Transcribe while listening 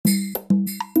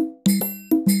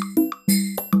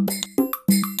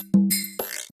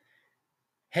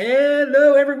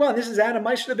everyone. This is Adam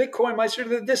Meister, the Bitcoin Meister,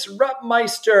 the Disrupt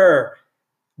Meister.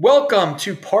 Welcome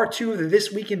to part 2 of the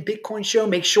This Week in Bitcoin show.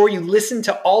 Make sure you listen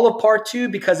to all of part 2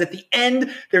 because at the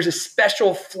end, there's a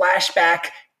special flashback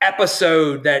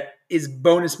episode that is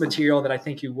bonus material that I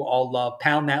think you will all love.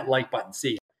 Pound that like button.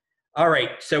 See you. All right.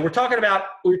 So we're talking about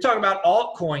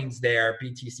altcoins there,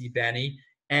 BTC Benny,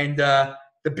 and the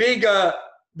big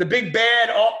bad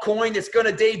altcoin that's going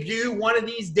to debut one of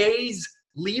these days,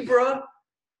 Libra.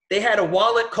 They had a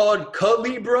wallet called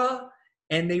Calibra,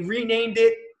 and they renamed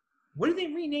it. What did they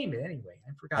rename it anyway?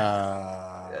 I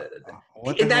forgot.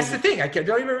 And that's the thing. I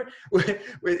don't even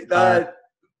remember.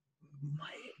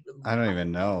 I don't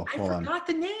even know. I forgot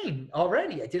the name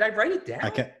already. Did I write it down?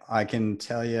 I can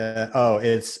tell you. Oh,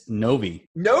 it's Novi.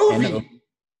 Novi.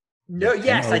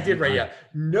 Yes, I did write it down.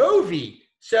 Novi.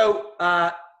 So,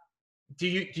 do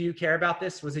you care about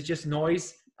this? Was it just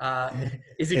noise?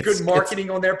 Is it good marketing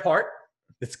on their part?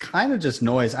 It's kind of just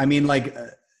noise. I mean, like,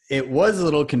 it was a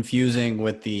little confusing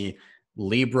with the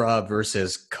Libra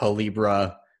versus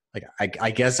Calibra. Like,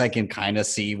 I guess I can kind of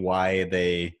see why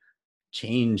they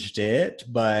changed it,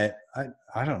 but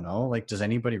I don't know. Like, does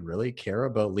anybody really care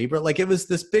about Libra? Like, it was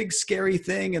this big scary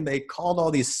thing, and they called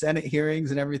all these Senate hearings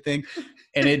and everything,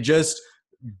 and it just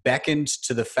beckoned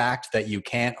to the fact that you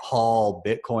can't haul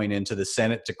Bitcoin into the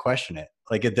Senate to question it.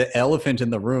 Like, the elephant in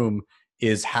the room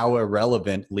is how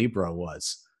irrelevant Libra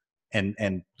was.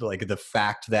 And like the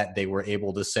fact that they were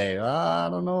able to say, I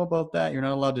don't know about that, you're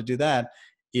not allowed to do that,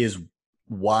 is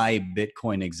why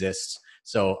Bitcoin exists.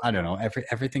 So I don't know,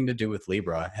 everything to do with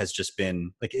Libra has just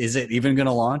been like, is it even going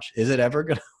to launch? Is it ever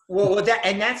going to? Well,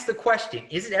 that's the question.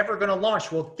 Is it ever going to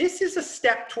launch? Well, this is a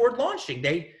step toward launching.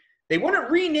 They wouldn't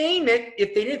rename it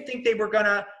if they didn't think they were going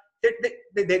to.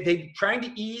 They're trying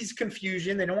to ease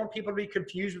confusion. They don't want people to be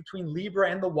confused between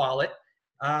Libra and the wallet.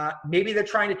 Maybe they're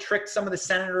trying to trick some of the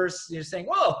senators, saying,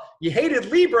 well, you hated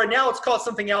Libra, now it's called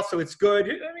something else, so it's good.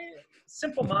 I mean,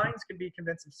 simple minds can be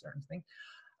convinced of certain things.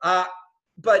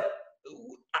 But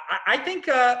I think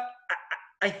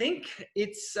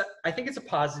it's a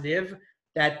positive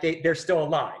that they're still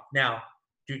alive. Now,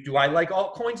 do I like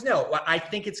altcoins? No. I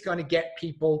think it's going to get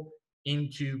people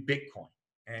into Bitcoin.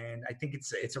 And I think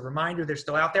it's a reminder they're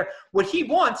still out there. What he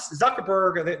wants,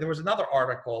 Zuckerberg, there was another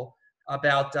article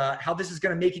about how this is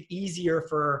going to make it easier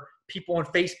for people on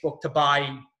Facebook to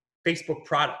buy Facebook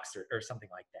products or something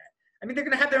like that. I mean, they're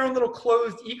going to have their own little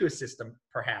closed ecosystem,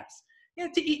 perhaps.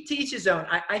 To each his own.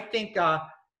 I think I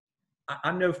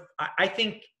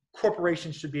think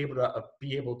corporations should be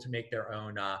able to make their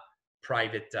own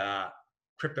private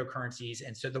cryptocurrencies,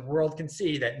 and so the world can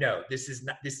see that no, this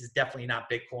is definitely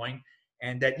not Bitcoin,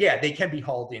 and that they can be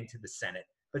hauled into the Senate.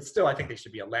 But still, I think they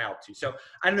should be allowed to. So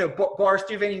I don't know, Boris,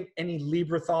 do you have any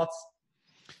Libra thoughts?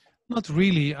 Not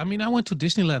really. I mean, I went to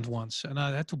Disneyland once, and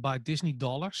I had to buy Disney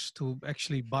dollars to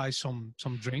actually buy some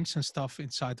drinks and stuff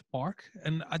inside the park.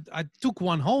 And I took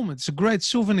one home. It's a great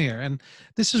souvenir. And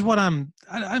this is what I'm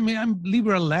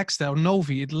Libra lacks that, or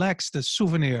Novi. It lacks the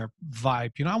souvenir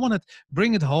vibe. I want to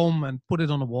bring it home and put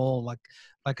it on the wall,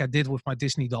 like I did with my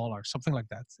Disney dollar, something like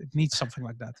that. It needs something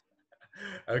like that.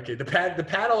 Okay, the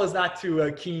panel is not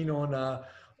too keen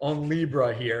on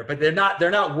Libra here, but they're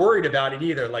not worried about it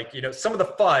either. Like, some of the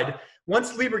FUD,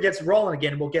 once Libra gets rolling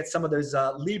again, we'll get some of those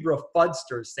Libra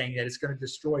FUDsters saying that it's going to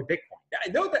destroy Bitcoin. I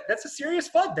know that's a serious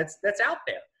FUD that's out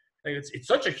there. Like, it's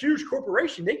such a huge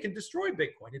corporation, they can destroy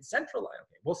Bitcoin. It's centralized.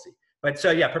 Okay, we'll see. But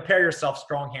so prepare yourself,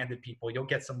 strong-handed people. You'll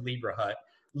get some Libra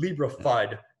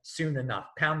FUD soon enough.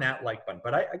 Pound that like button.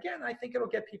 But I think it'll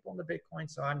get people into Bitcoin.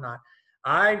 So I'm not.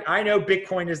 I know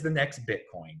Bitcoin is the next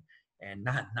Bitcoin and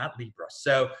not Libra.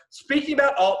 So speaking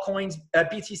about altcoins,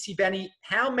 BTC Benny,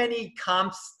 how many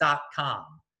comps.com,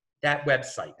 that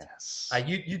website? Yes.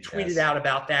 You tweeted out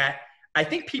about that. I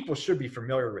think people should be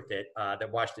familiar with it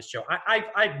that watch the show.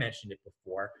 I've mentioned it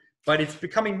before, but it's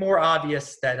becoming more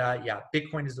obvious that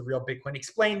Bitcoin is the real Bitcoin.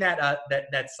 Explain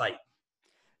that site.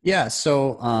 Yeah.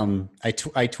 So I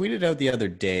tweeted out the other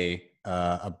day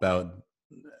about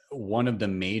one of the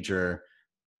major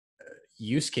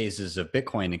use cases of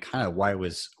Bitcoin and kind of why it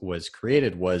was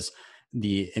created was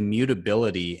the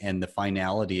immutability and the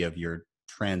finality of your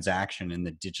transaction in the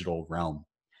digital realm,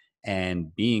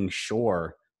 and being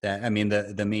sure that, I mean,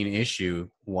 the main issue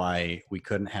why we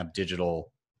couldn't have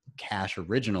digital cash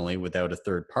originally without a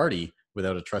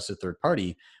trusted third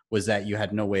party, was that you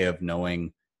had no way of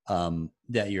knowing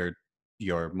that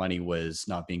your money was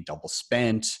not being double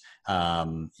spent.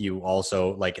 You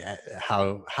also, like,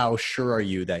 how sure are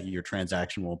you that your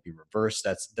transaction won't be reversed?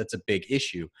 That's a big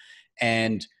issue.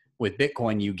 And with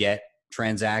Bitcoin, you get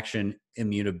transaction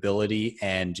immutability,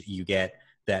 and you get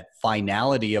that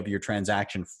finality of your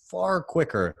transaction far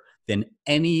quicker than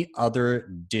any other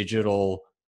digital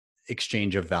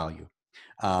exchange of value.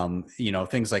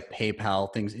 Things like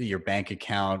PayPal, your bank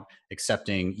account,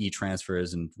 accepting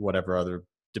e-transfers and whatever other,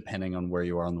 depending on where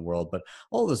you are in the world. But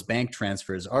all those bank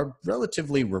transfers are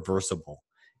relatively reversible.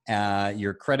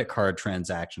 Your credit card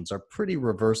transactions are pretty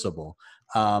reversible.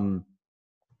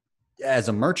 As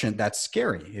a merchant, that's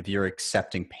scary. If you're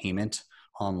accepting payment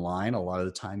online, a lot of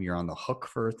the time you're on the hook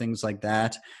for things like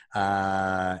that,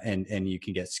 and you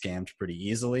can get scammed pretty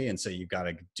easily. And so you've got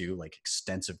to do like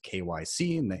extensive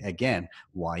KYC. And again,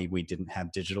 why we didn't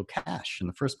have digital cash in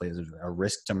the first place is a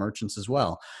risk to merchants as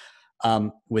well.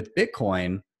 With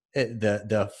Bitcoin,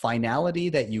 the finality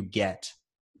that you get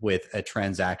with a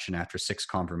transaction after 6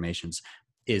 confirmations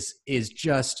is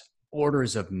just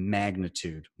orders of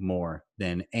magnitude more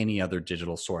than any other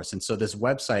digital source. And so this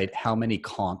website,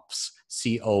 HowManyConfs,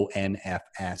 CONFS.com,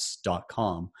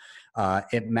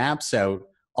 it maps out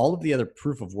all of the other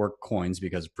proof of work coins,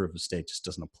 because proof of stake just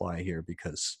doesn't apply here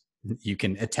because you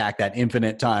can attack that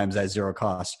infinite times at zero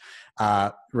cost.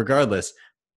 Regardless,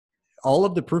 all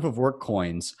of the proof of work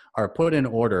coins are put in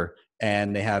order,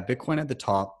 and they have Bitcoin at the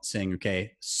top saying,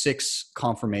 okay, 6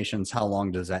 confirmations, how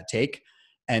long does that take?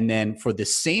 And then for the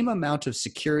same amount of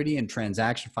security and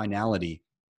transaction finality,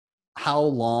 how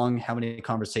many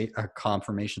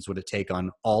confirmations would it take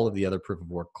on all of the other proof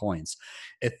of work coins?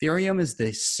 Ethereum is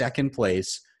the second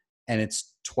place, and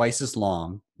it's twice as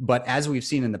long. But as we've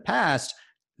seen in the past,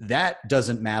 that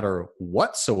doesn't matter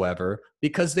whatsoever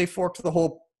because they forked the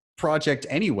whole project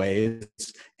anyways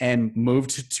and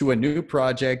moved to a new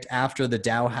project after the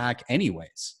DAO hack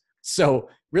anyways. So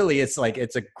really, it's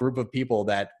a group of people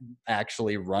that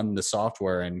actually run the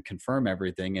software and confirm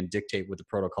everything and dictate what the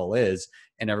protocol is,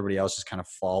 and everybody else just kind of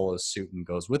follows suit and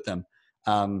goes with them.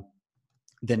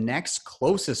 The next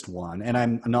closest one, and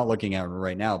I'm not looking at it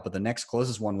right now, but the next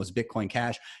closest one was Bitcoin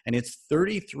Cash, and it's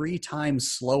 33 times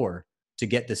slower to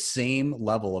get the same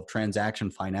level of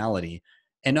transaction finality.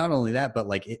 And not only that, but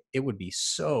like it would be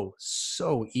so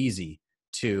easy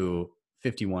to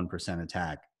 51%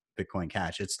 attack Bitcoin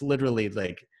Cash. It's literally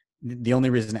like the only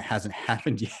reason it hasn't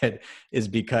happened yet is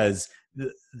because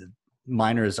the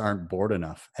miners aren't bored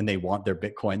enough and they want their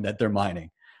Bitcoin that they're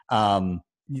mining. And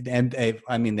they've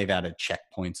added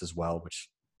checkpoints as well, which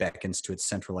beckons to its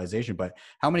centralization. But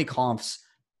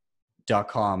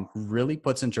HowManyConfs.com really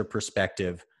puts into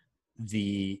perspective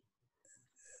the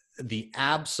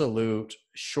absolute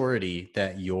surety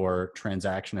that your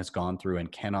transaction has gone through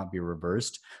and cannot be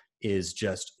reversed is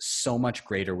just so much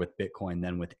greater with Bitcoin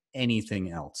than with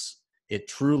anything else. It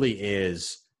truly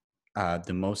is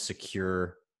the most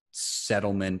secure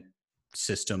settlement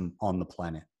system on the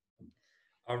planet.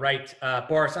 All right.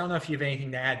 Boris, I don't know if you have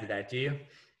anything to add to that, do you?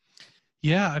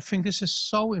 Yeah, I think this is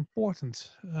so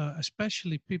important,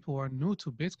 especially people who are new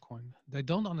to Bitcoin. They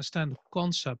don't understand the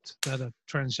concept that a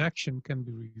transaction can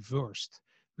be reversed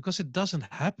because it doesn't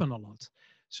happen a lot.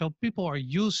 So people are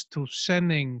used to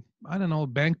sending, I don't know,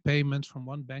 bank payments from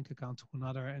one bank account to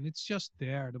another, and it's just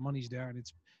there, the money's there, and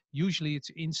it's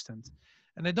instant.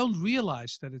 And they don't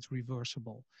realize that it's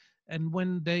reversible. And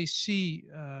when they see,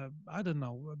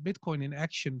 Bitcoin in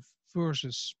action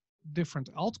versus different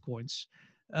altcoins,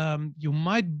 you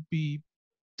might be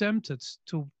tempted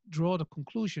to draw the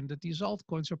conclusion that these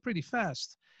altcoins are pretty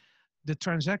fast. The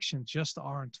transactions just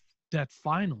aren't that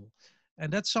final. And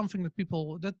that's something that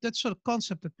that's sort of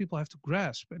concept that people have to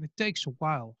grasp, and it takes a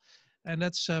while. And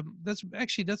that's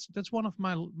one of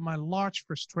my large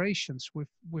frustrations with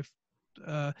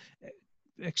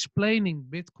explaining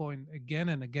Bitcoin again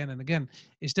and again and again,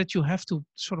 is that you have to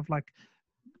sort of like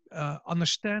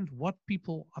understand what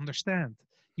people understand.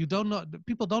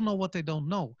 People don't know what they don't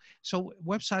know. So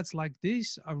websites like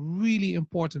these are really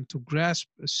important to grasp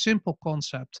a simple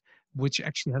concept, which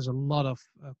actually has a lot of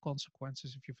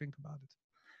consequences if you think about it.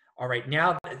 All right,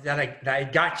 now that I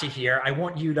got you here, I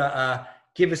want you to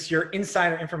give us your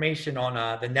insider information on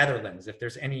the Netherlands, if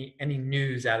there's any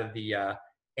news out of the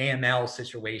AML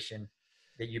situation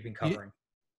that you've been covering.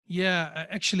 Yeah,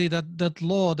 actually, that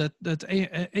law, that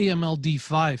AMLD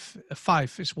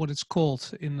 5 is what it's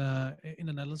called in the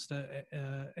Netherlands, the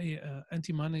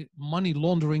anti-money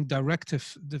laundering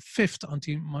directive, the 5th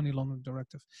anti-money laundering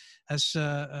directive, has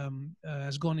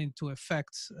gone into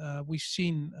effect. We've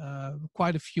seen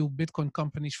quite a few Bitcoin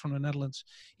companies from the Netherlands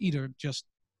either just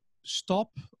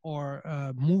stop or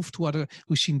move to other.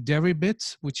 We've seen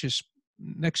Deribit, which is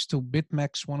next to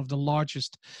BitMEX, one of the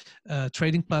largest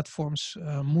trading platforms,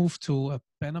 moved to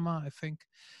Panama, I think.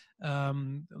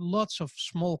 Lots of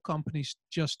small companies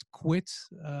just quit.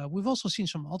 We've also seen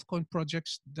some altcoin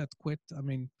projects that quit. I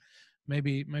mean,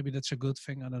 maybe that's a good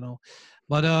thing. I don't know,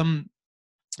 but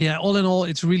yeah, all in all,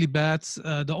 it's really bad.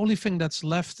 The only thing that's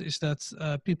left is that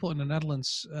people in the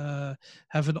Netherlands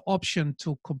have an option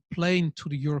to complain to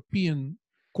the European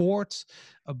court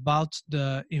about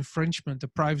the infringement, the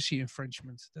privacy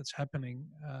infringement that's happening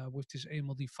with this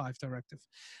AMLD5 directive,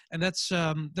 and that's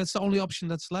the only option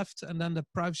that's left. And then the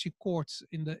privacy court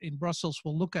in Brussels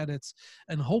will look at it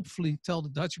and hopefully tell the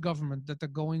Dutch government that they're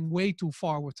going way too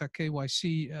far with their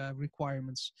KYC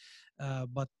requirements,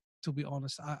 but to be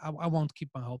honest, I won't keep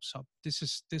my hopes up.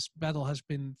 This battle has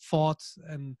been fought,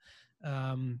 and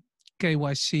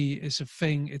KYC is a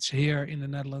thing. It's here in the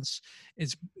Netherlands.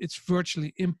 It's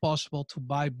virtually impossible to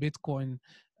buy Bitcoin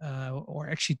or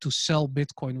actually to sell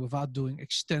Bitcoin without doing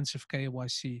extensive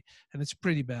KYC, and it's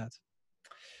pretty bad.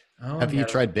 Oh, have you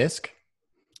tried Bisq?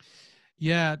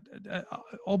 Yeah,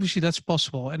 obviously that's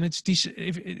possible, and it's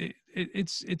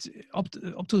it's up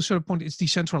to a certain point. It's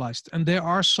decentralized, and there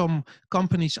are some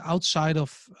companies outside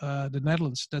of the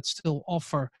Netherlands that still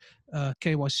offer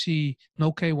KYC,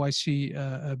 no KYC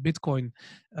Bitcoin.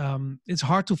 It's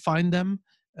hard to find them,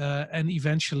 and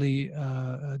eventually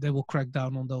they will crack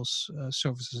down on those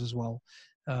services as well.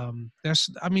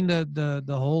 The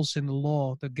holes in the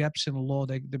law, the gaps in the law,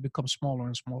 they become smaller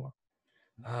and smaller.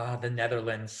 The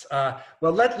Netherlands.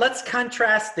 Well, let's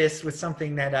contrast this with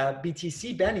something that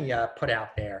BTC Benny put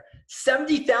out there.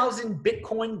 70,000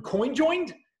 Bitcoin coin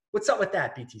joined? What's up with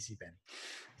that, BTC Benny?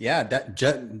 Yeah,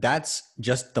 that's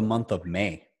just the month of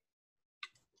May.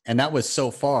 And that was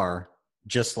so far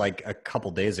just like a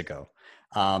couple days ago.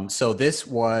 So this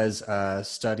was a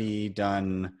study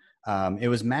done. It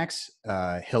was Max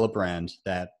Hillebrand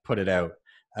that put it out.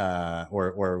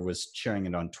 Or was sharing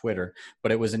it on Twitter,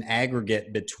 but it was an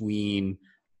aggregate between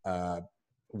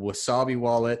Wasabi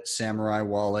Wallet, Samurai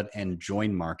Wallet, and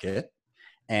Join Market.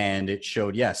 And it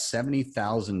showed,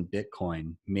 70,000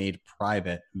 Bitcoin made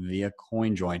private via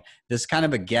CoinJoin. This is kind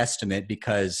of a guesstimate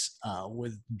because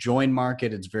with Join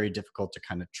Market, it's very difficult to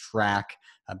kind of track,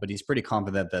 but he's pretty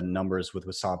confident that the numbers with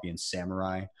Wasabi and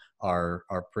Samurai are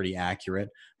pretty accurate.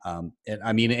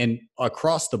 And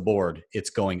across the board, it's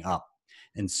going up.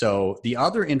 And so the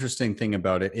other interesting thing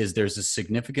about it is there's a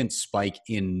significant spike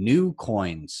in new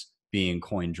coins being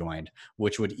coin joined,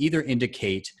 which would either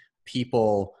indicate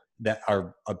people that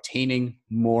are obtaining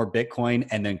more Bitcoin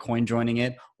and then coin joining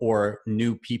it, or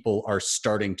new people are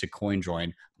starting to coin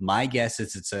join. My guess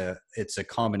is it's a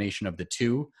combination of the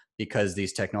two, because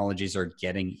these technologies are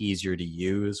getting easier to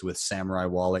use, with Samurai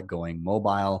Wallet going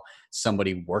mobile,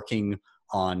 somebody working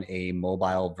on a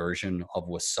mobile version of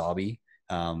Wasabi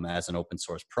as an open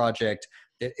source project.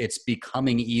 It's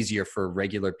becoming easier for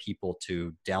regular people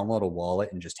to download a wallet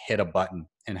and just hit a button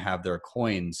and have their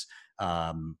coins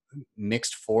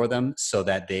mixed for them, so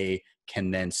that they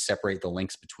can then separate the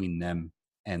links between them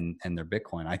and their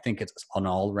Bitcoin. I think it's an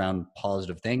all-around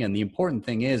positive thing. And the important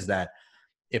thing is that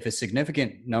if a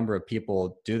significant number of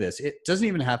people do this, it doesn't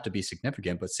even have to be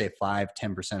significant, but say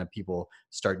 5-10% of people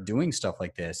start doing stuff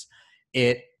like this,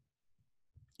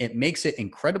 it makes it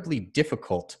incredibly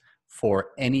difficult for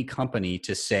any company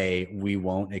to say, we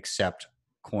won't accept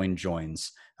coin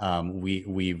joins.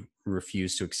 We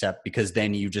refuse to accept, because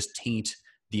then you just taint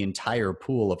the entire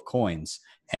pool of coins,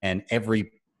 and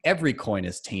every coin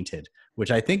is tainted,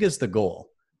 which I think is the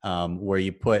goal, where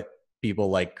you put people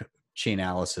like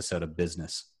Chainalysis out of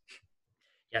business.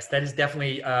 Yes, that has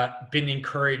definitely been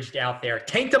encouraged out there.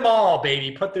 Taint them all,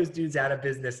 baby. Put those dudes out of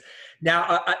business.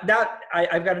 Now,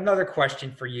 I've got another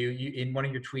question for you. In one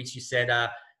of your tweets, you said,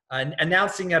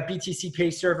 announcing a BTC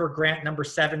Pay server grant number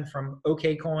 7 from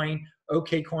OKCoin.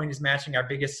 OKCoin is matching our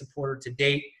biggest supporter to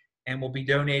date, and will be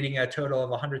donating a total of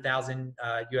 $100,000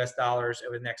 US dollars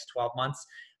over the next 12 months.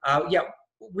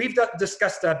 We've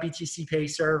discussed BTC Pay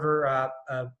server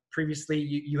previously.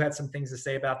 You had some things to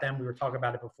say about them. We were talking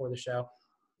about it before the show.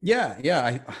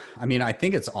 Yeah. I mean, I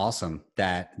think it's awesome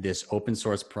that this open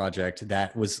source project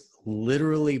that was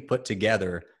literally put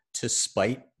together to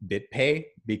spite BitPay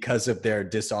because of their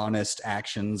dishonest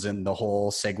actions and the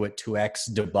whole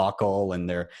SegWit2x debacle and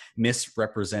their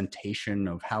misrepresentation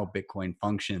of how Bitcoin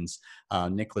functions.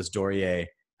 Nicolas Dorier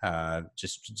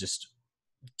just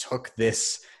took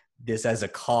this as a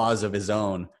cause of his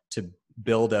own to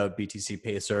build a BTC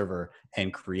Pay server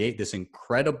and create this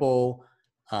incredible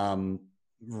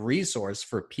resource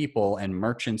for people and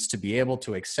merchants to be able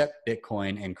to accept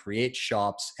Bitcoin and create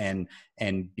shops and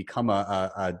become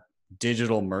a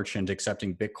digital merchant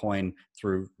accepting Bitcoin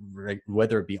through,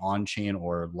 whether it be on chain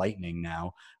or Lightning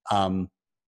now.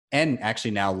 and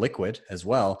actually now liquid as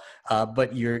well.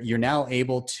 But you're now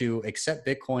able to accept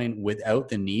Bitcoin without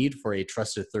the need for a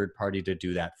trusted third party to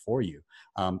do that for you,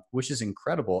 which is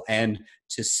incredible. And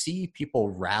to see people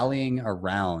rallying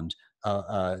around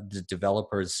the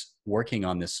developers working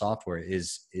on this software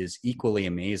is equally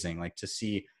amazing. Like to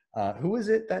see who is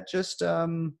it that just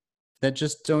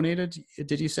donated?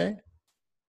 Did you say?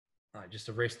 I just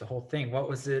erased the whole thing. What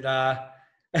was it?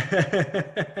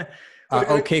 OKCoin.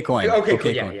 Okay, cool.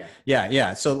 OKCoin.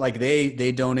 Yeah. So like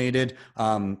they donated.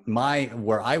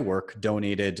 Where I work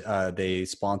donated. They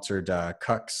sponsored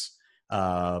Cux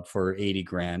for 80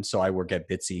 grand. So I work at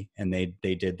Bitsy, and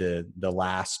they did the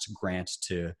last grant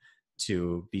to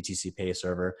BTC Pay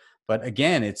Server. But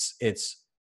again, it's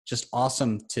just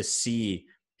awesome to see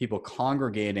people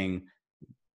congregating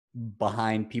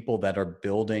behind people that are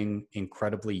building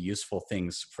incredibly useful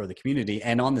things for the community.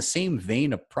 And on the same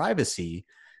vein of privacy,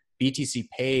 BTC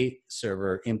Pay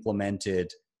Server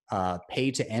implemented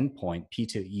pay to endpoint,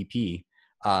 P2EP,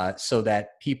 so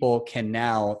that people can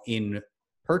now, in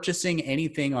purchasing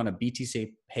anything on a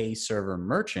BTC Pay Server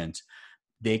merchant,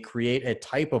 they create a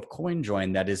type of coin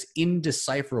join that is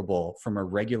indecipherable from a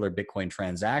regular Bitcoin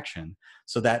transaction,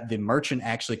 so that the merchant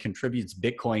actually contributes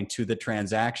Bitcoin to the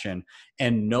transaction,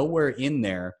 and nowhere in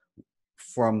there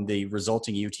from the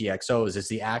resulting UTXOs is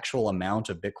the actual amount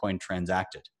of Bitcoin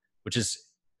transacted, which is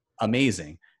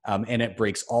amazing. And it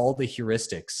breaks all the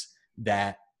heuristics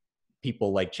that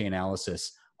people like Chainalysis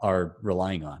are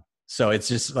relying on. So it's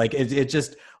just like, it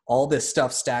just, all this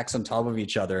stuff stacks on top of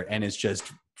each other, and it's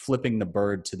just flipping the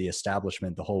bird to the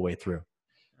establishment the whole way through.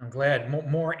 I'm glad.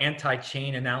 More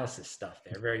anti-chain analysis stuff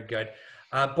there. Very good.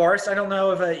 Boris, I don't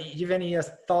know if you have any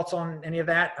thoughts on any of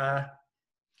that.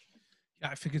 Yeah,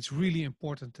 I think it's really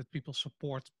important that people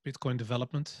support Bitcoin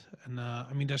development. And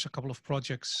I mean, there's a couple of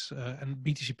projects, and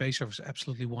BTC Pay Server is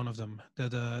absolutely one of them.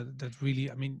 That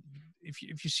really, I mean, if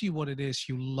you see what it is,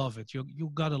 you love it. You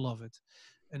gotta love it,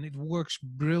 and it works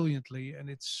brilliantly, and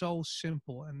it's so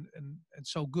simple and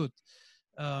so good.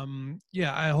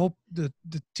 Yeah, I hope that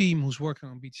the team who's working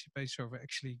on BTC Pay Server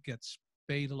actually gets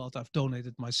paid a lot. I've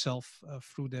donated myself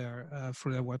through their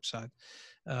website,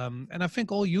 and I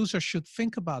think all users should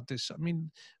think about this. I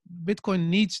mean, Bitcoin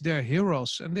needs their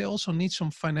heroes, and they also need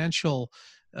some financial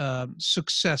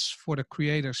success for the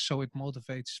creators, so it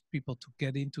motivates people to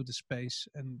get into the space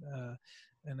and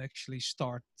actually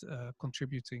start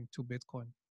contributing to Bitcoin.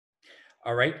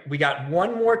 All right, we got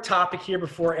one more topic here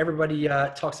before everybody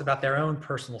talks about their own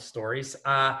personal stories.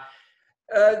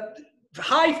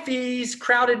 High fees,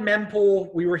 crowded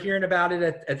mempool. We were hearing about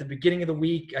it at the beginning of the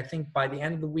week. I think by the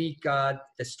end of the week, the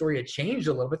story had changed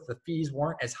a little bit. The fees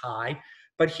weren't as high.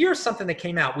 But here's something that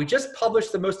came out. We just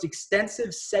published the most extensive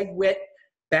SegWit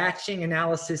batching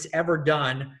analysis ever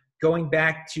done, going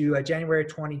back to January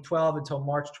 2012 until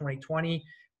March 2020.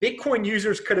 Bitcoin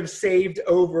users could have saved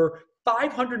over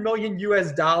 $500 million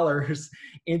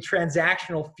in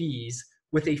transactional fees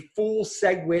with a full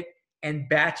SegWit and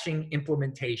batching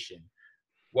implementation.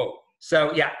 Whoa.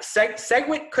 So yeah,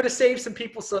 SegWit could have saved some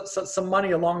people some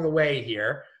money along the way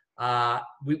here.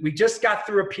 We just got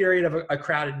through a period of a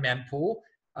crowded mempool.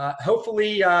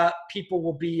 Hopefully people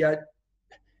will be, I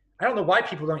don't know why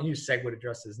people don't use SegWit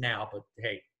addresses now, but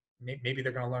hey, maybe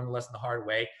they're going to learn the lesson the hard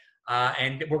way.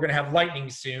 And we're going to have Lightning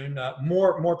soon.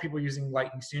 More people using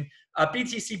Lightning soon.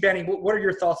 BTC Benny, what are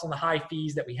your thoughts on the high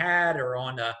fees that we had, or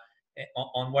on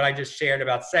what I just shared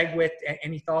about SegWit?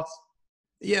 Any thoughts?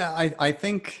 Yeah, I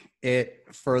think it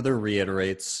further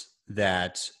reiterates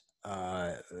that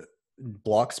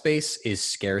block space is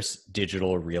scarce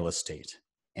digital real estate.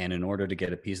 And in order to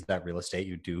get a piece of that real estate,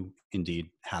 you do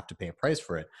indeed have to pay a price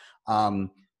for it.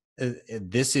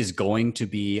 This is going to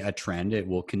be a trend. It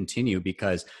will continue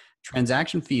because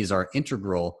transaction fees are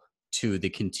integral to the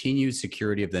continued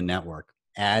security of the network.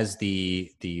 As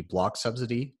the block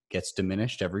subsidy gets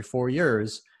diminished every 4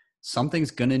 years,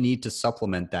 something's going to need to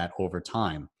supplement that over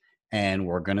time. And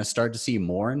we're going to start to see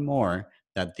more and more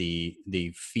that the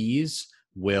fees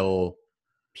will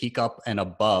peak up and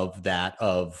above that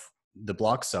of the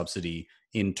block subsidy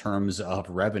in terms of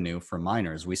revenue for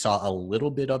miners. We saw a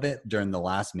little bit of it during the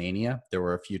last mania. There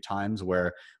were a few times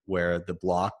where the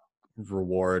block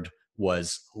reward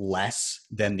was less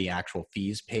than the actual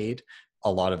fees paid.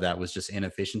 A lot of that was just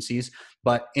inefficiencies.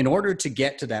 But in order to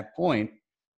get to that point,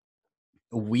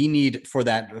 we need for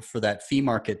that fee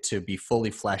market to be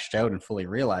fully fleshed out and fully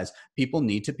realized, people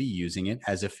need to be using it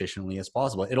as efficiently as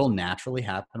possible. It'll naturally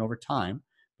happen over time,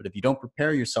 but if you don't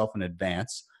prepare yourself in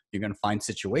advance, you're going to find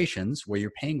situations where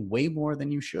you're paying way more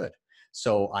than you should.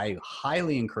 So I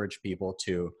highly encourage people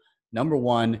to, number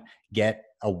one, get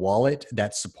a wallet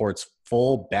that supports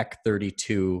full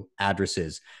Bech32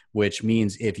 addresses, which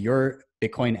means if your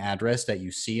Bitcoin address that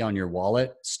you see on your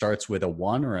wallet starts with a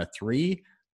 1 or a 3,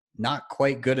 not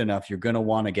quite good enough. You're going to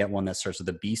want to get one that starts with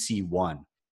a BC1.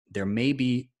 There may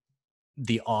be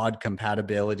the odd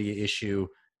compatibility issue,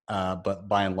 but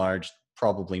by and large,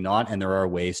 probably not. And there are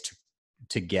ways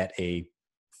to get a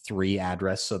 3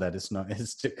 address so that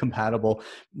it's compatible.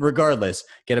 Regardless,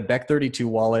 get a Bech32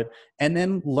 wallet, and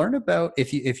then learn about,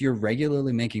 if you're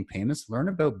regularly making payments, learn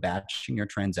about batching your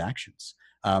transactions.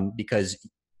 Because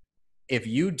if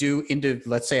you do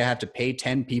let's say I have to pay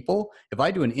 10 people, if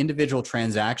I do an individual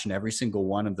transaction every single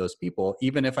one of those people,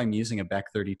 even if I'm using a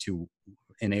Bech32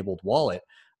 enabled wallet,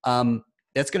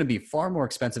 that's going to be far more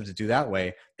expensive to do that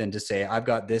way than to say I've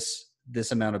got this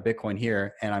amount of Bitcoin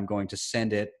here and I'm going to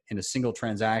send it in a single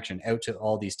transaction out to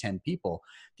all these 10 people.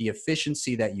 The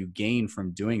efficiency that you gain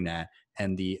from doing that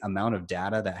and the amount of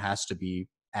data that has to be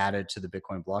added to the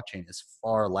Bitcoin blockchain is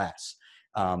far less.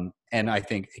 And I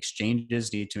think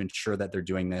exchanges need to ensure that they're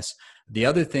doing this. The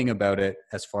other thing about it,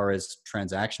 as far as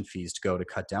transaction fees to go to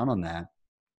cut down on that,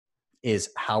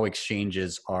 is how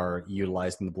exchanges are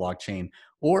utilizing the blockchain,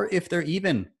 or if they're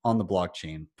even on the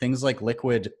blockchain. Things like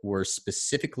Liquid were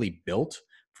specifically built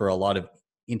for a lot of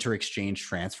inter-exchange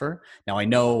transfer. Now, I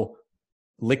know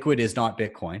Liquid is not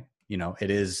Bitcoin,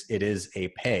 it is a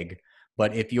peg,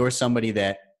 but if you're somebody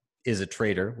that is a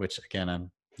trader, which again, I'm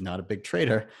not a big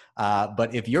trader,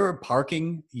 but if you're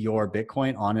parking your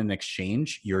Bitcoin on an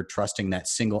exchange, you're trusting that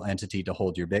single entity to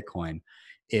hold your Bitcoin.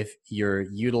 If you're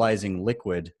utilizing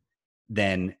Liquid,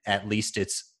 then at least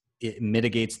it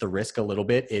mitigates the risk a little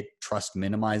bit. It trust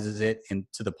minimizes it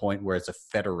to the point where it's a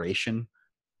federation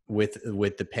with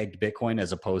the pegged Bitcoin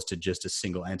as opposed to just a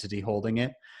single entity holding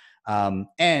it.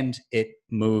 And it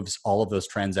moves all of those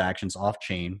transactions off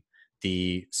chain.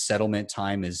 The settlement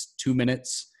time is 2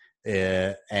 minutes.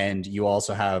 And you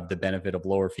also have the benefit of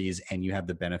lower fees, and you have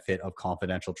the benefit of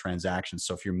confidential transactions.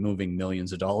 So if you're moving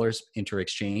millions of dollars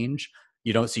inter-exchange,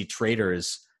 you don't see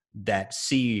traders that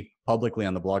see publicly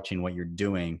on the blockchain what you're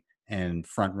doing and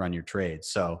front run your trades.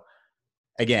 So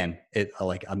again,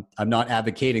 I'm not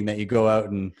advocating that you go out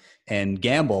and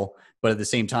gamble, but at the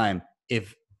same time,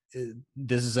 if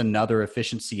this is another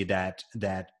efficiency that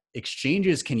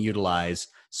exchanges can utilize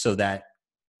so that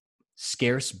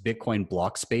scarce Bitcoin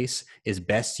block space is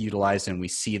best utilized, and we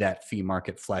see that fee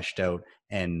market fleshed out,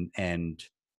 and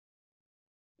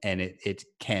it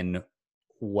can,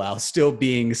 while still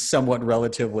being somewhat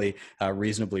relatively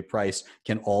reasonably priced,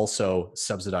 can also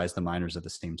subsidize the miners at the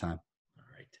same time. All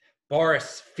right,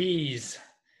 Boris, fees.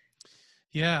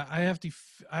 Yeah, I have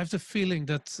the feeling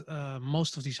that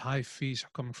most of these high fees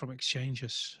are coming from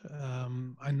exchanges.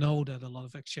 I know that a lot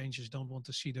of exchanges don't want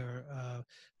to see their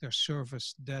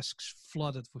service desks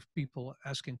flooded with people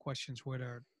asking questions where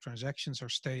their transactions are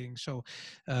staying. So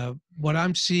what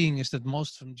I'm seeing is that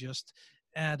most of them just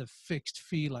add a fixed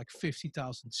fee like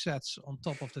 50,000 sats on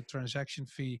top of the transaction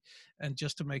fee, and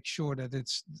just to make sure that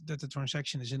the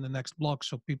transaction is in the next block,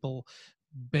 so people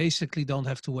basically don't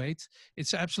have to wait.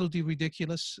 It's absolutely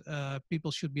ridiculous.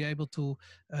 People should be able to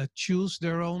choose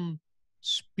their own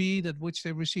speed at which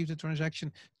they receive the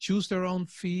transaction, choose their own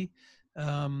fee.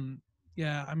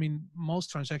 Yeah, I mean, most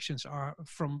transactions are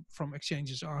from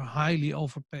exchanges are highly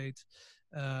overpaid,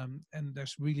 and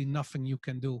there's really nothing you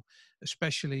can do,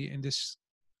 especially in this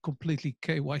completely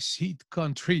KYC'd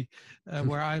country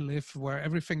where I live, where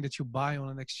everything that you buy on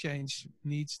an exchange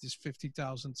needs this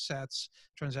 50,000 sats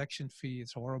transaction fee.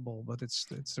 It's horrible, but it's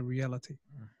the reality.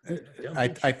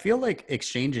 I feel like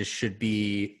exchanges should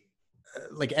be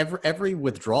like every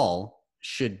withdrawal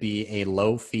should be a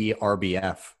low fee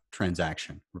RBF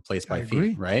transaction replaced by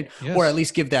fee, right? Yes. Or at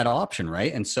least give that option,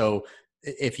 right? And so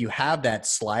if you have that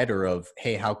slider of,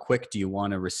 hey, how quick do you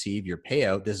want to receive your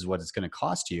payout? This is what it's going to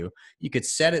cost you. You could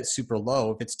set it super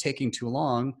low. If it's taking too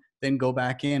long, then go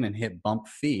back in and hit bump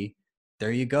fee.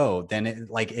 There you go. Then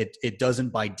it doesn't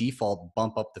by default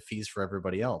bump up the fees for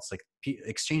everybody else. Like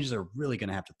exchanges are really going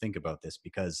to have to think about this,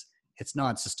 because it's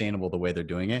not sustainable the way they're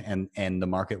doing it, and the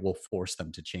market will force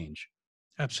them to change.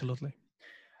 Absolutely.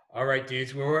 All right,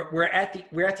 dudes, we're at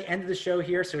the end of the show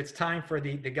here, so it's time for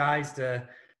the guys to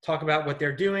talk about what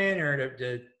they're doing, or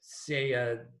to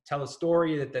say, tell a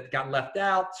story that got left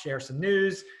out, share some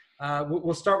news.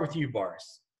 We'll start with you,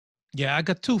 Boris. Yeah, I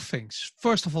got two things.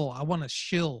 First of all, I want to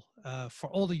shill for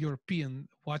all the European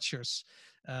watchers,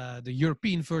 the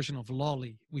European version of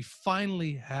Lolly. We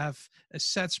finally have a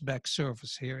Satsback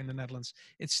service here in the Netherlands.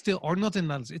 It's still, or not in the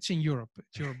Netherlands, it's in Europe.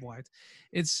 It's Europe-wide.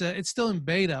 It's still in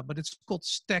beta, but it's called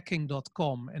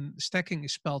stacking.com, and stacking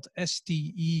is spelled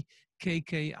STEKKING.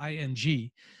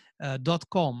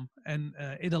 .com, and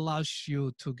it allows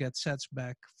you to get sets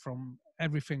back from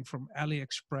everything from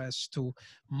AliExpress to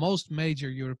most major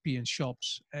European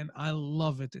shops, and I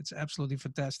love it. It's absolutely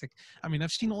fantastic. I mean,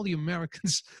 I've seen all the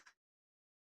Americans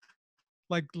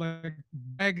like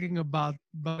bragging about,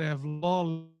 but they have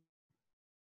law.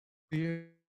 It's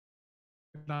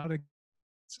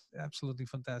absolutely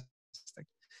fantastic.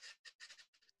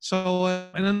 So,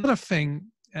 and another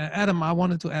thing, Adam, I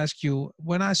wanted to ask you,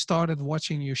 when I started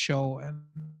watching your show, and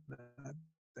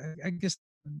I guess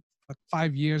like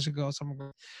 5 years ago, something like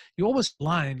that, you always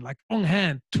line like on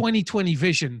hand 2020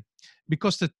 vision,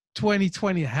 because the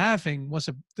 2020 halving was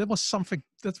something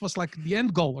that was like the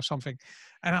end goal or something.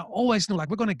 And I always knew like,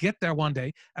 we're going to get there one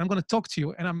day, and I'm going to talk to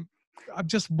you, and I'm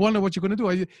just wondering what you're going to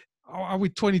do. Are we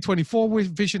 2024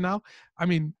 with vision now? I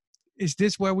mean, is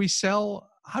this where we sell?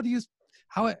 How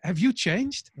have you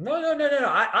changed? No.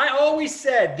 I always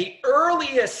said the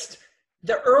earliest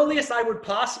I would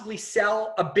possibly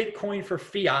sell a Bitcoin for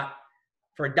fiat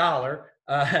for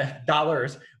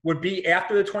dollars would be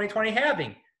after the 2020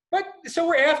 halving. But so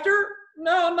we're after?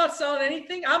 No, I'm not selling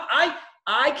anything.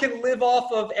 I can live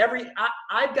off of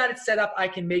I've got it set up. I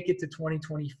can make it to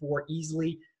 2024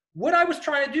 easily. What I was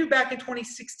trying to do back in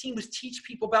 2016 was teach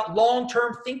people about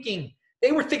long-term thinking.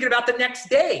 They were thinking about the next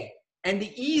day. And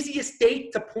the easiest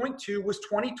date to point to was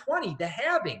 2020, the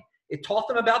halving. It taught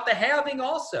them about the halving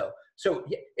also. So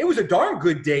it was a darn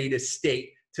good day to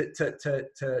state,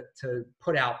 to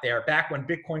put out there back when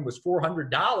Bitcoin was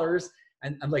 $400.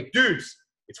 And I'm like, dudes,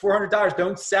 it's $400.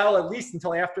 Don't sell at least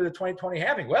until after the 2020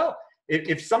 halving. Well,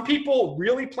 if some people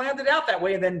really planned it out that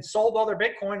way and then sold all their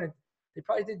Bitcoin, they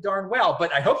probably did darn well.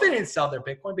 But I hope they didn't sell their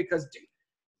Bitcoin, because, dude,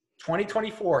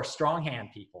 2024, strong hand,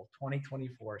 people.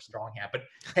 2024, strong hand. But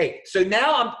hey, so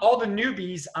now all the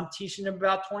newbies, I'm teaching them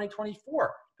about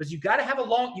 2024, because you got to have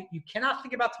you cannot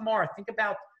think about tomorrow. Think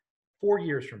about 4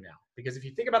 years from now, because if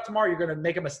you think about tomorrow, you're going to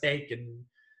make a mistake. And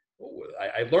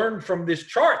I learned from this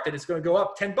chart that it's going to go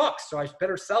up $10, so I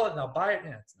better sell it and I'll buy it.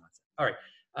 Yeah, it's nonsense. All right.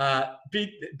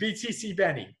 BTC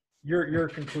Benny, your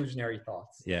conclusionary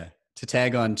thoughts. Yeah. To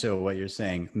tag on to what you're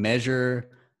saying, measure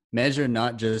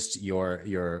not just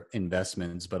your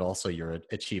investments, but also your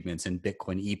achievements in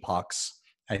Bitcoin epochs,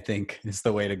 I think is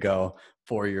the way to go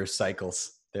for your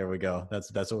cycles. There we go.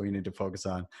 That's what we need to focus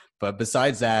on. But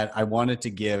besides that, I wanted to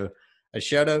give a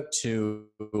shout out to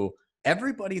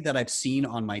everybody that I've seen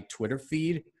on my Twitter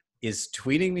feed is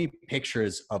tweeting me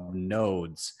pictures of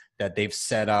nodes that they've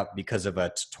set up because of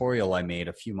a tutorial I made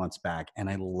a few months back. And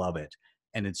I love it.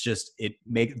 And it's just,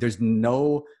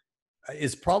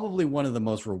 is probably one of the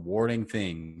most rewarding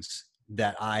things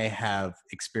that I have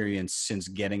experienced since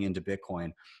getting into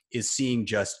Bitcoin, is seeing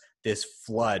just this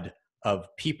flood of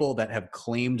people that have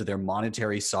claimed their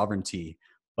monetary sovereignty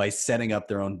by setting up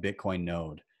their own Bitcoin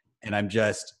node. And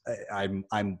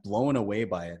I'm blown away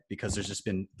by it, because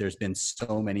there's been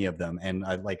so many of them. And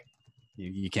I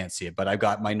you can't see it, but I've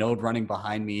got my node running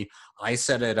behind me. I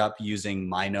set it up using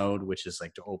MyNode, which is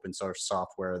like the open source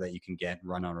software that you can get and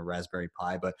run on a Raspberry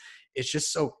Pi. But it's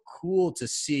just so cool to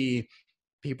see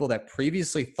people that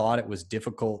previously thought it was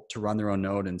difficult to run their own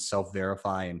node and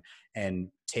self-verify and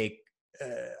take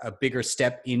a bigger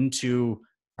step into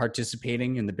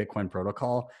participating in the Bitcoin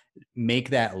protocol, make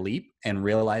that leap and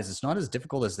realize it's not as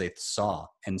difficult as they saw.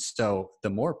 And so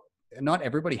not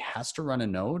everybody has to run a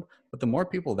node, but the more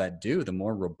people that do, the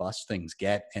more robust things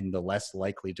get and the less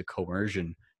likely to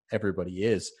coercion everybody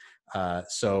is.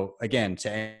 So again, to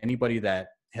anybody that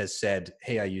has said,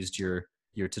 hey, I used your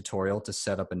tutorial to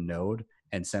set up a node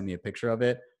and send me a picture of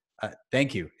it,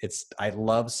 thank you. I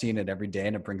love seeing it every day,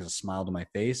 and it brings a smile to my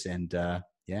face. And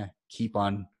keep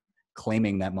on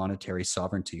claiming that monetary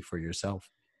sovereignty for yourself.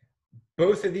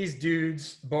 Both of these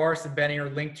dudes, Boris and Benny, are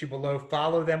linked to below.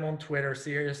 Follow them on Twitter.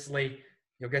 Seriously,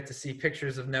 you'll get to see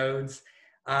pictures of nodes.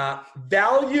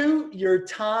 Value your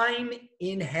time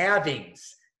in halvings.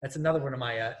 That's another one of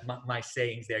my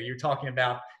sayings there. You're talking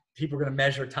about people are going to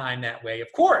measure time that way.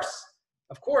 Of course,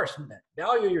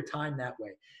 value your time that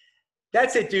way.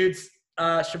 That's it, dudes.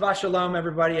 Shabbat shalom,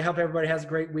 everybody. I hope everybody has a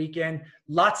great weekend.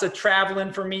 Lots of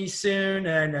traveling for me soon,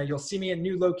 and you'll see me in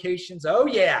new locations. Oh,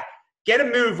 yeah. Get a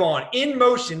move on. In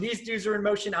motion. These dudes are in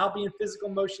motion. I'll be in physical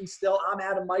motion still. I'm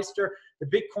Adam Meister, the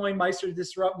Bitcoin Meister,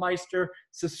 Disrupt Meister.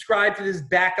 Subscribe to this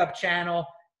backup channel.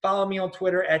 Follow me on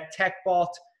Twitter at TechVault.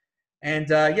 And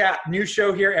new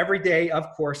show here every day, of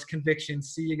course, Conviction.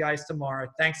 See you guys tomorrow.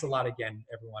 Thanks a lot again,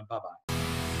 everyone. Bye-bye.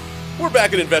 We're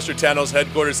back at Investor Channel's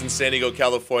headquarters in San Diego,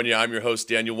 California. I'm your host,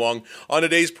 Daniel Wong. On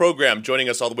today's program, joining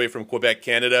us all the way from Quebec,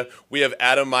 Canada, we have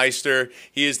Adam Meister.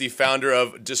 He is the founder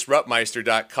of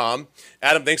DisruptMeister.com.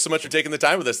 Adam, thanks so much for taking the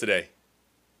time with us today.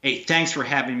 Hey, thanks for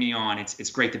having me on. It's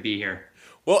great to be here.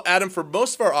 Well, Adam, for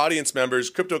most of our audience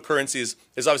members, cryptocurrency is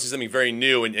obviously something very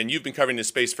new, and you've been covering this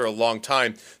space for a long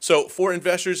time. So for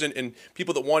investors and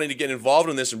people that wanting to get involved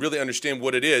in this and really understand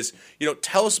what it is,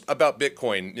 tell us about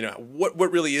Bitcoin.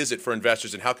 What really is it for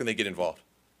investors, and how can they get involved?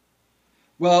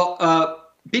 Well,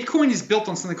 Bitcoin is built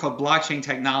on something called blockchain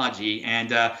technology,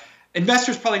 and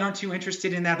investors probably aren't too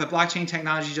interested in that, but blockchain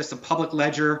technology is just a public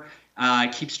ledger.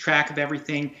 It keeps track of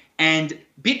everything. And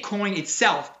Bitcoin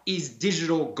itself is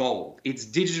digital gold. It's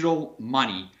digital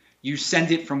money. You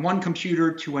send it from one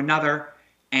computer to another,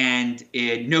 and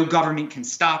no government can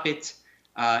stop it.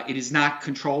 It is not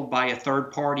controlled by a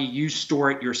third party. You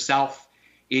store it yourself.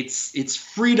 It's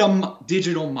freedom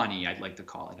digital money, I'd like to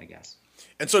call it, I guess.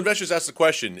 And so investors ask the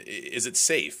question, is it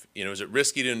safe? Is it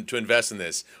risky to invest in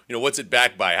this? What's it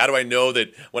backed by? How do I know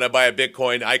that when I buy a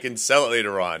Bitcoin, I can sell it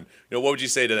later on? What would you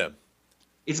say to them?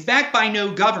 It's backed by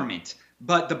no government,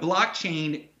 but the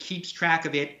blockchain keeps track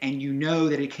of it, and you know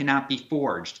that it cannot be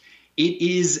forged. It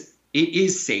is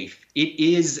safe. It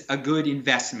is a good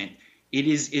investment. It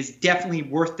is definitely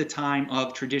worth the time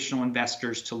of traditional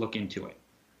investors to look into it.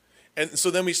 And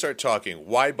so then we start talking,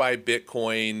 why buy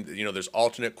Bitcoin? There's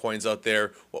alternate coins out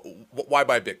there. Why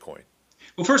buy Bitcoin?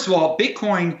 Well, first of all,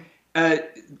 Bitcoin,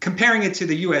 comparing it to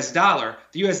the US dollar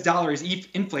is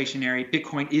inflationary,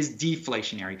 Bitcoin is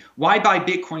deflationary. Why buy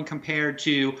Bitcoin compared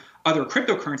to other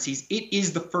cryptocurrencies? It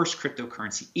is the first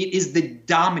cryptocurrency. It is the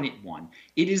dominant one.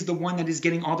 It is the one that is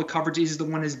getting all the coverage. It is the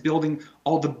one that is building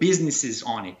all the businesses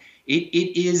on it.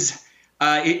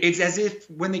 It's as if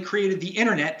when they created the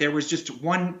internet, there was just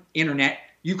one internet.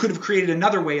 You could have created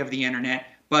another way of the internet,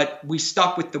 but we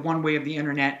stuck with the one way of the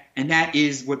internet, and that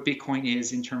is what Bitcoin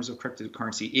is in terms of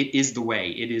cryptocurrency. It is the way.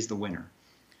 It is the winner.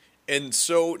 And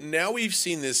so now we've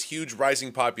seen this huge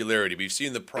rising popularity. We've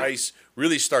seen the price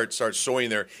really start soaring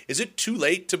there. Is it too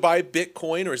late to buy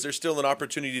Bitcoin, or is there still an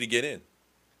opportunity to get in?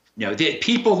 No,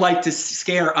 people like to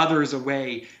scare others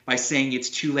away by saying it's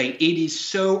too late. It is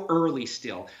so early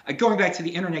still. Going back to the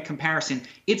internet comparison,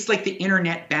 it's like the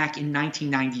internet back in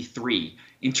 1993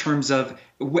 in terms of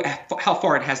how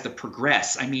far it has to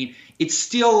progress. I mean, it's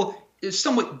still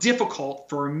somewhat difficult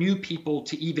for new people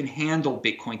to even handle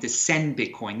Bitcoin, to send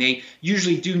Bitcoin. They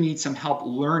usually do need some help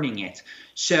learning it.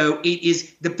 So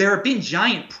there have been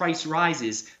giant price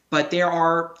rises, but there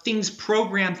are things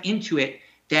programmed into it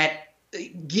that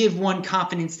give one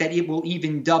confidence that it will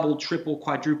even double, triple,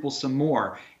 quadruple some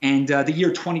more. And the year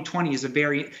 2020 is a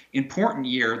very important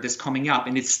year that's coming up,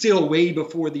 and it's still way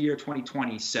before the year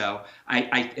 2020. So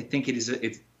I think it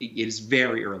is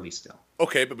very early still.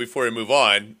 Okay, but before we move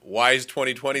on, why is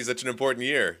 2020 such an important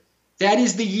year? That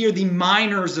is the year the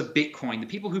miners of Bitcoin, the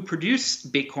people who produce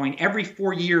Bitcoin, every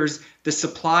 4 years, the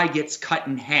supply gets cut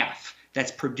in half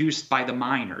that's produced by the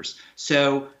miners.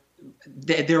 So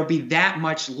there will be that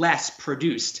much less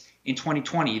produced in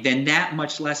 2020, then that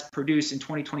much less produced in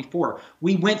 2024.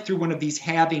 We went through one of these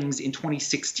halvings in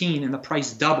 2016, and the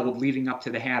price doubled leading up to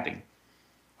the halving.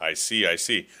 I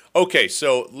see. Okay,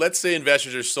 so let's say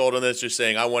investors are sold on this. They're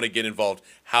saying, I want to get involved.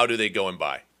 How do they go and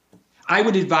buy? I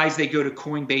would advise they go to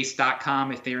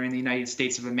Coinbase.com if they're in the United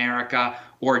States of America,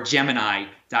 or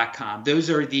Gemini.com. Those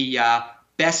are the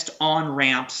best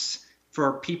on-ramps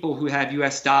for people who have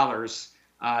U.S. dollars.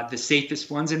 The safest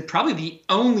ones, and probably the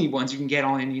only ones you can get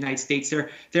on in the United States.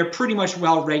 They're pretty much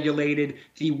well regulated.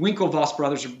 The Winklevoss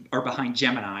brothers are behind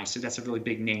Gemini, so that's a really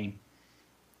big name.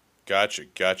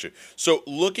 Gotcha. So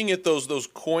looking at those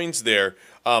coins there,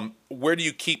 where do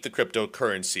you keep the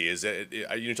cryptocurrency? Is it,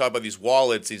 you talk about these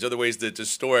wallets, these other ways to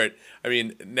store it. I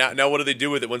mean, now what do they do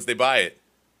with it once they buy it?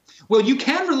 Well, you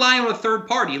can rely on a third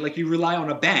party, like you rely on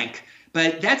a bank.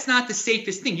 But that's not the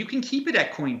safest thing. You can keep it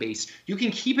at Coinbase. You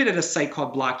can keep it at a site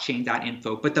called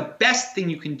blockchain.info. But the best thing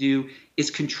you can do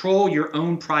is control your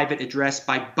own private address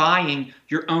by buying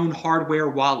your own hardware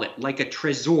wallet, like a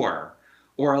Trezor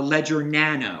or a Ledger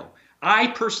Nano. I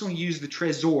personally use the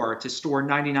Trezor to store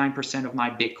 99% of my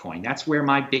Bitcoin. That's where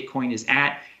my Bitcoin is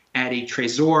at a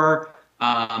Trezor.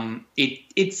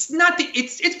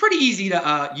 It's pretty easy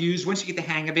to use once you get the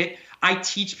hang of it. I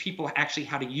teach people actually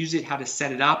how to use it, how to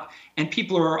set it up. And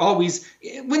people are always,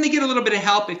 when they get a little bit of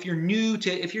help, if you're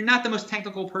not the most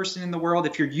technical person in the world,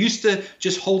 if you're used to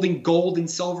just holding gold and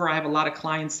silver, I have a lot of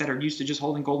clients that are used to just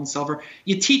holding gold and silver.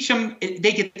 You teach them,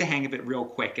 they get the hang of it real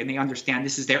quick, and they understand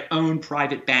this is their own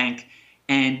private bank,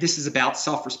 and this is about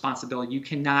self-responsibility. You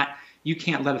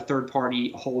can't let a third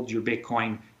party hold your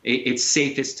Bitcoin. It's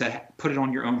safest to put it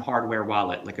on your own hardware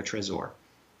wallet, like a Trezor.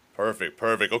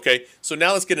 Perfect. Okay, so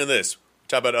now let's get into this.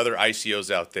 talk about other ICOs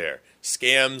out there.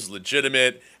 Scams,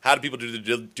 legitimate, how do people do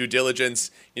the due diligence?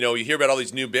 You know, you hear about all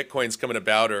these new Bitcoins coming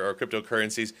about or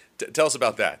cryptocurrencies. Tell us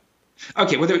about that.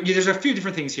 Okay, well, there's a few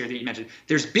different things here that you mentioned.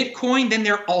 There's Bitcoin, then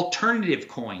there are alternative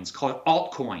coins called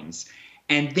altcoins.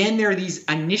 And then there are these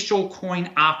initial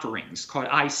coin offerings called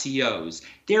ICOs.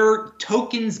 They're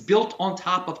tokens built on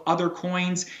top of other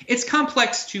coins. It's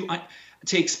complex to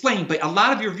explain, but a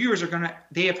lot of your viewers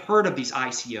they have heard of these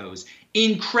ICOs.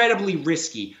 Incredibly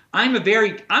risky. I'm a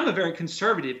very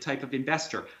conservative type of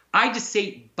investor. I just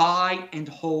say buy and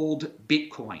hold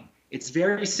Bitcoin. It's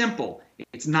very simple.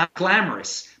 It's not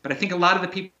glamorous, but I think a lot of the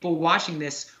people watching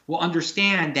this will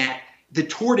understand that the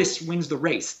tortoise wins the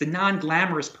race. The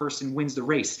non-glamorous person wins the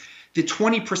race. The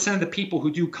 20% of the people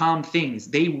who do calm things,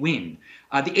 they win.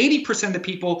 The 80% of the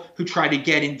people who try to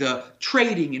get into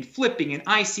trading and flipping and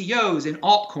ICOs and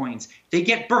altcoins, they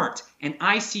get burnt. And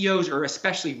ICOs are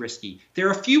especially risky. There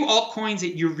are a few altcoins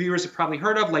that your viewers have probably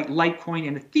heard of, like Litecoin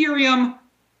and Ethereum.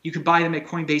 You could buy them at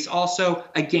Coinbase also.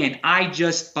 Again, I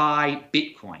just buy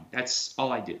Bitcoin. That's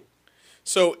all I do.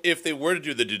 So if they were to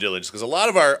do the due diligence, because a lot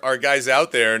of our guys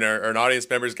out there and our audience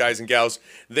members, guys and gals,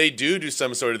 they do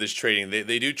some sort of this trading.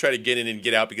 They do try to get in and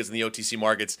get out because in the OTC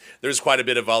markets, there's quite a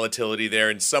bit of volatility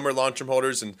there. And some are long-term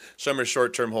holders and some are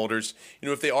short-term holders. You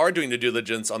know, if they are doing the due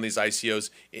diligence on these ICOs,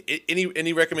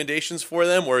 any recommendations for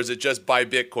them, or is it just buy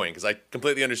Bitcoin? Because I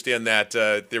completely understand that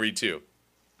theory too.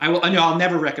 I'll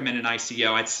never recommend an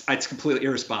ICO. It's completely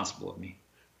irresponsible of me.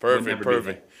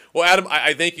 Perfect. Well, Adam,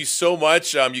 I thank you so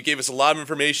much. You gave us a lot of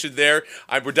information there.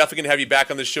 We're definitely going to have you back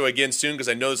on the show again soon because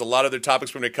I know there's a lot of other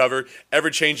topics we're going to cover.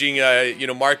 Ever-changing,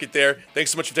 market there.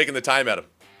 Thanks so much for taking the time, Adam.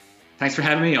 Thanks for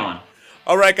having me on.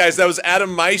 All right, guys, that was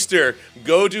Adam Meister.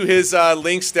 Go to his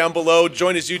links down below.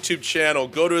 Join his YouTube channel.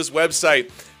 Go to his website.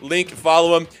 Link,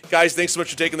 follow him. Guys, thanks so much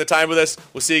for taking the time with us.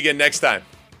 We'll see you again next time.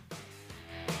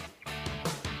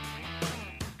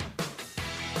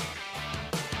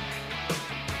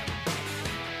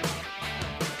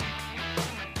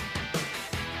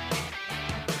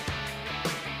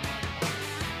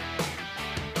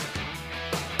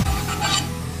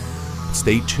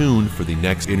 Stay tuned for the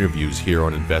next interviews here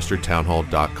on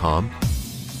InvestorTownHall.com.